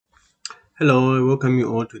Hello, I welcome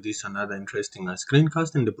you all to this another interesting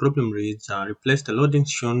screencast, and the problem reads replace the loading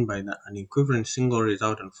shown by an equivalent single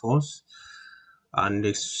resultant force and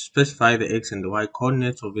specify the x and the y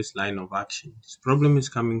coordinates of this line of action. This problem is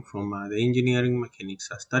coming from the Engineering Mechanics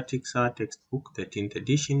Statics textbook 13th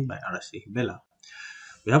edition by R.C. Hibbeler.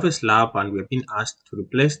 We have a slab and we have been asked to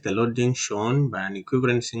replace the loading shown by an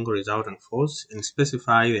equivalent single resultant force and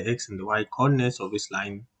specify the x and the y coordinates of this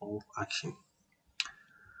line of action.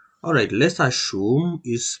 Alright, let's assume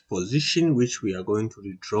is position which we are going to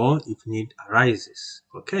redraw if need arises.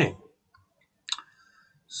 Okay.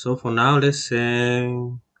 So for now, let's say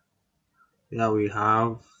here we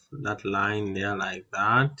have that line there like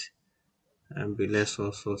that. And let's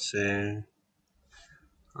also say,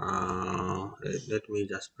 let me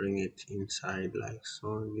just bring it inside like so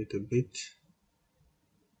a little bit.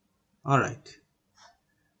 Alright,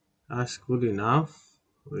 that's good enough.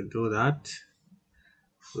 We do that.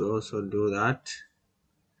 We also do that.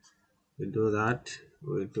 We do that.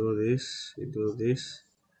 We do this. We do this.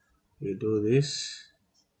 We do this.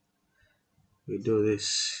 We do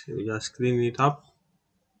this. We just clean it up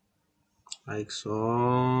like so,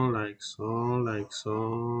 like so, like so,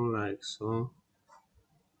 like so,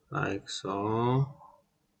 like so,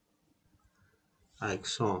 like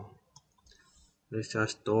so. Let's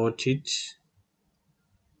just dot it.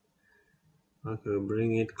 Okay,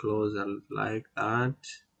 bring it closer like that,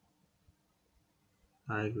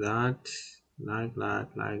 like that, like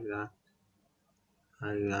that, like that,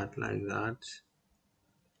 like that, like that,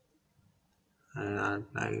 like that,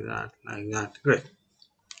 like that, like that. Great.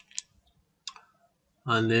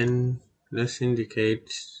 And then let's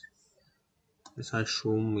indicate, let's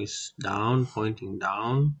assume is down, pointing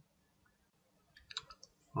down.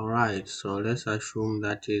 Alright, so let's assume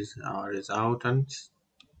that is our resultant.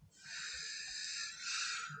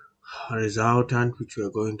 Which we are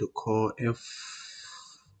going to call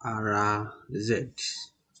FRZ.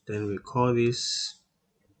 Then we call this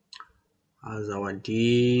as our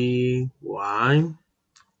dy.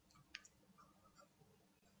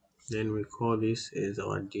 Then we call this as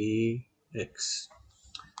our dx.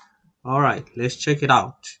 Alright, let's check it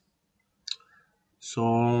out.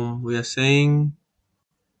 So we are saying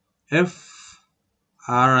FRZ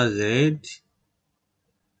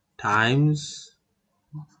times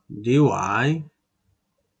dy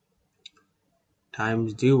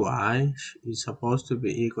is supposed to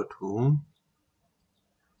be equal to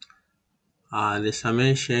the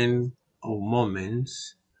summation of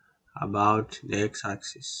moments about the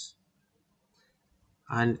x-axis,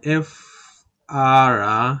 and FRZ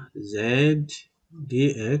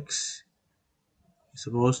dx is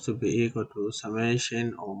supposed to be equal to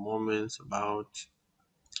summation of moments about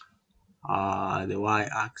the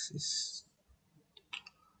y-axis.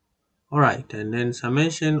 Alright, and then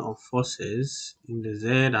summation of forces in the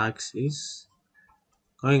z-axis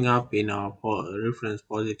going up in our reference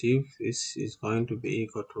positive, this is going to be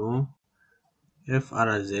equal to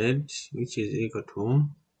FRZ, which is equal to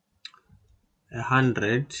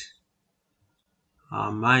 100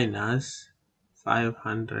 minus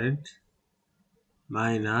 500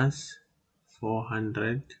 minus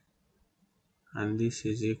 400, and this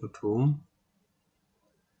is equal to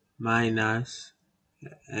minus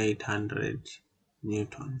 800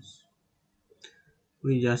 newtons,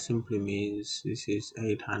 which just simply means this is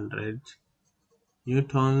 800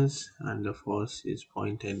 newtons and the force is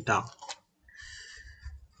pointed down.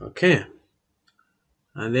 Okay,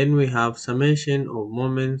 and then we have summation of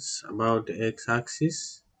moments about the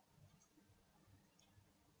x-axis.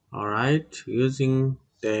 Alright, using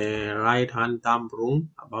the right hand thumb rule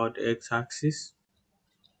about the x-axis,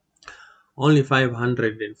 only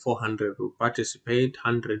 500 and 400 will participate.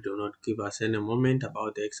 100 do not give us any moment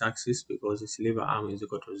about the x-axis because its lever arm is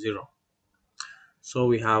equal to 0. So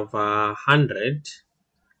we have 500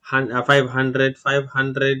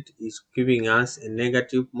 is giving us a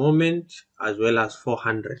negative moment as well as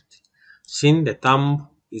 400. Since the thumb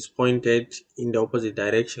is pointed in the opposite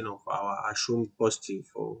direction of our assumed positive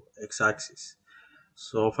for x-axis.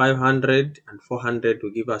 So 500 and 400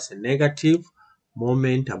 will give us a negative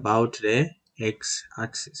moment about the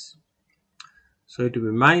x-axis. So it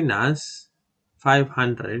will be minus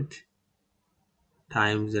 500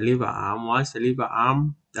 times the lever arm. What's the lever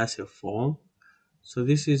arm? That's a 4. So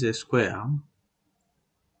this is a square,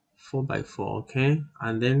 4 by 4, okay?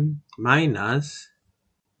 And then minus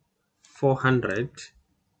 400,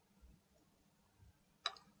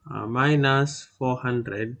 minus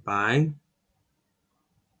 400 by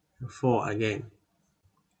 4 again.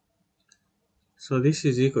 So this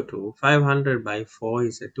is equal to 500 by 4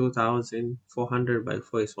 is a 2000, 400 by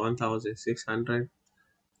 4 is 1600,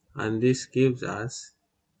 and this gives us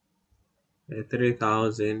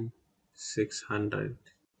 3,600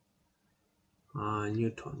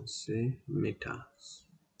 newtons meters.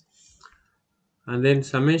 And then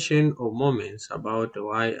summation of moments about the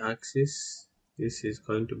y-axis, this is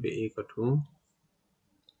going to be equal to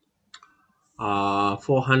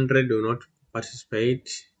 400 do not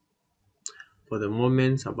participate. For the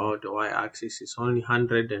moments about the y-axis is only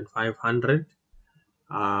 100 and 500.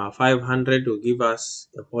 500 will give us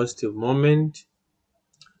a positive moment,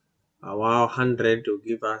 while 100 will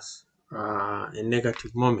give us a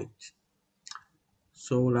negative moment.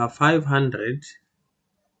 So the 500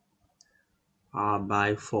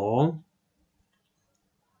 by 4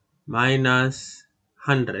 minus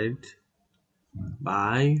 100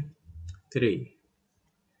 by 3.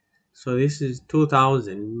 So this is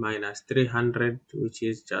 2000 minus 300, which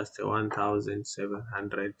is just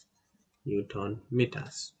 1700 Newton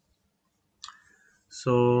meters.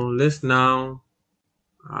 So let's now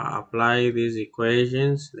apply these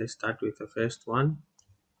equations. Let's start with the first one.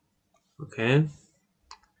 Okay.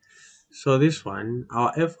 So this one,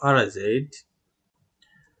 our FRZ,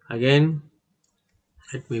 again,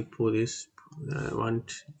 let me pull this. I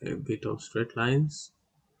want a bit of straight lines.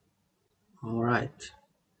 All right.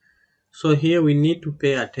 So here we need to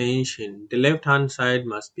pay attention. The left hand side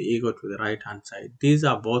must be equal to the right hand side. These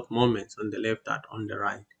are both moments on the left and on the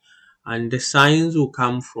right. And the signs will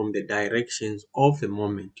come from the directions of the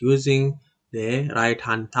moment using the right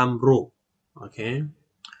hand thumb rule. Okay.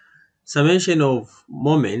 Summation of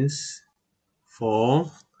moments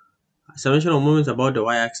about the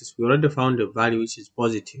y-axis, we already found the value which is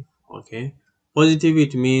positive. Okay. Positive,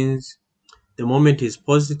 it means the moment is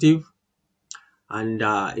positive and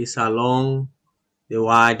it's along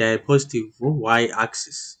the positive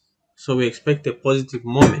y-axis. So we expect a positive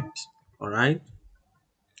moment. All right.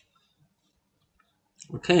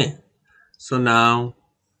 Okay. So now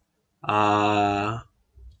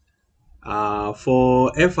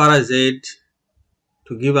for FRZ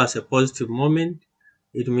to give us a positive moment,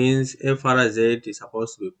 it means FRZ is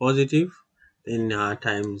supposed to be positive, then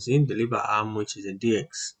times in the lever arm, which is a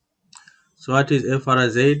dx. So what is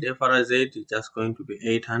FRZ? FRZ is just going to be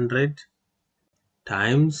 800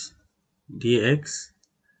 times dx,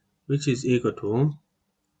 which is equal to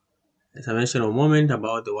a summation of moment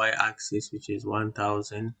about the y-axis, which is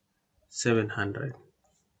 1700.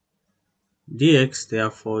 Dx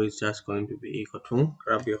therefore is just going to be equal to,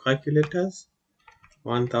 grab your calculators,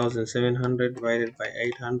 1700 divided by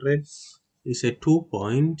 800 is a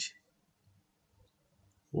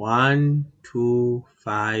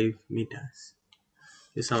 2.125 meters.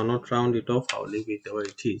 This I'll not round it off, I'll leave it the way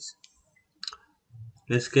it is.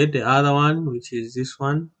 Let's get the other one, which is this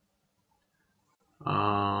one.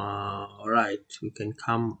 Alright, we can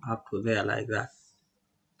come up to there like that.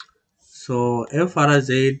 So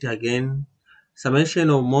FRZ again, summation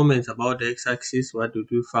of moments about the x-axis. What did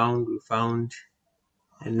we found? We found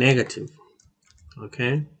a negative.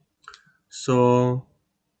 Okay, so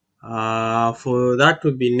for that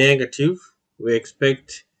to be negative, we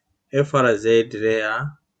expect FRZ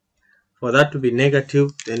there. For that to be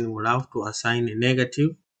negative, then we'll have to assign a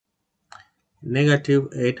negative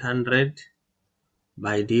 800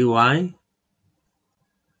 by dy.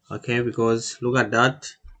 Okay, because look at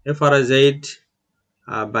that, FRZ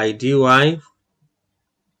by dy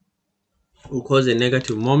will cause a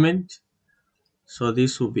negative moment. So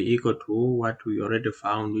this will be equal to what we already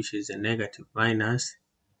found, which is a negative minus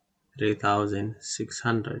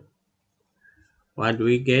 3,600. What do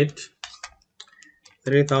we get?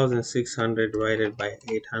 3,600 divided by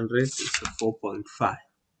 800 is 4.5.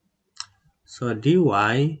 So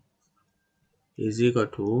dy is equal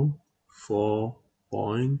to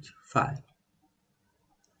 4.5.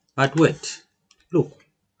 But wait, look,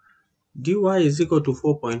 dy is equal to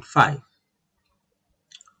 4.5.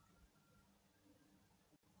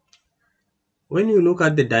 When you look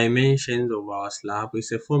at the dimensions of our slab,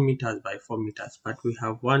 it's a 4 meters by 4 meters, but we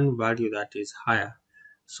have one value that is higher.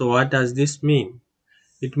 So what does this mean?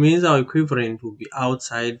 It means our equivalent will be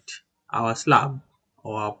outside our slab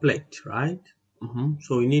or our plate, right?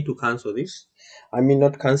 So we need to cancel this. I mean,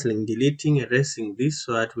 not cancelling, deleting, erasing this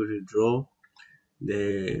so that we redraw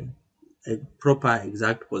the proper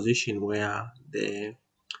exact position where the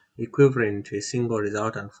equivalent to a single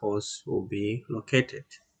resultant force will be located,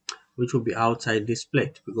 which will be outside this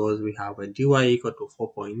plate, because we have a dy equal to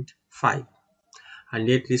 4.5, and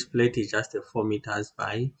yet this plate is just a 4 meters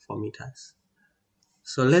by 4 meters.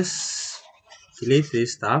 So let's delete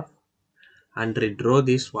this stuff and redraw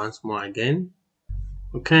this once more again.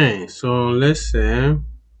 Okay, so let's say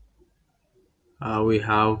we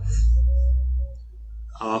have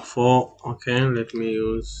our 4. Okay, let me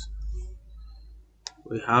use,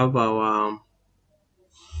 we have our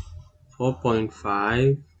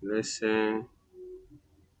 4.5, let's say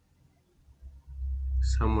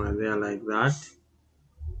somewhere there like that.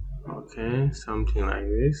 Okay, something like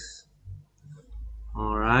this.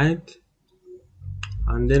 All right,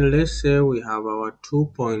 and then let's say we have our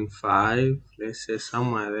 2.5, let's say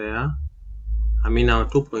somewhere there. I mean our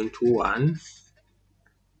 2.21,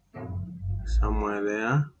 somewhere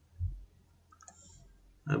there.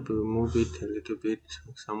 I will move it a little bit,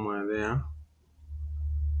 somewhere there.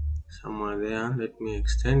 Let me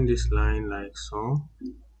extend this line like so,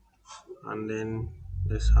 and then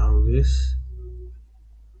let's have this.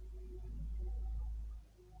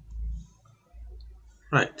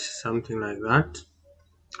 Right, something like that.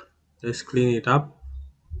 Let's clean it up.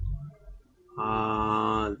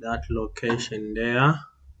 That location there,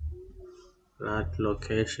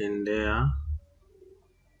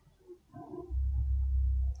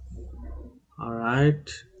 all right,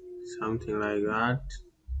 something like that,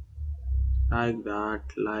 like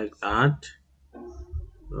that.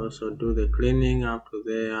 Also do the cleaning up to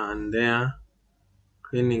there and there,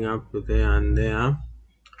 cleaning up to there and there.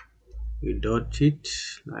 We dot it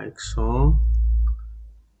like so,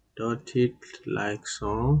 dot it like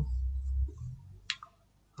so,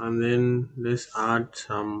 and then let's add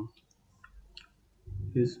some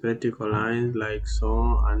these vertical lines like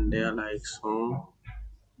so, and there like so,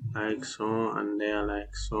 and there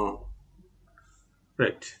like so.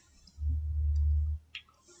 Right,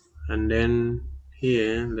 and then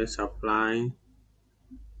here let's apply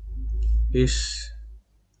this,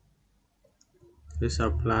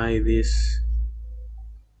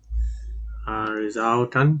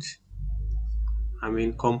 resultant, I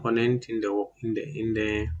mean component in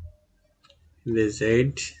the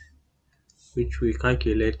Z, which we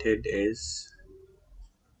calculated as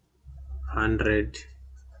 800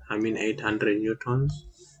 newtons.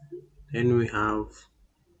 Then we have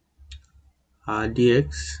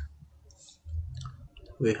dx,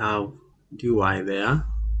 we have dy there.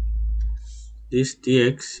 This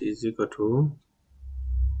dx is equal to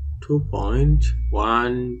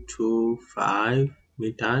 2.125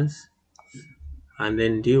 meters, and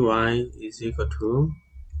then dy is equal to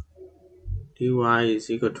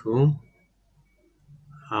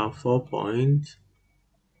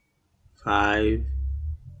 4.5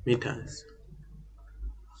 meters.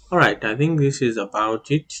 All right, I think this is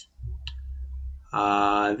about it.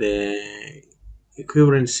 The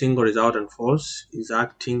equivalent single resultant force is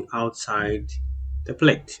acting outside the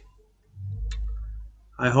plate.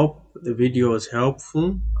 I hope the video was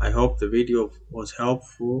helpful. And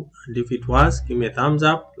if it was, give me a thumbs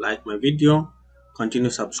up, like my video,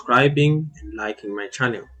 continue subscribing and liking my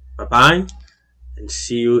channel. Bye bye, and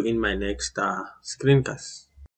see you in my next screencast.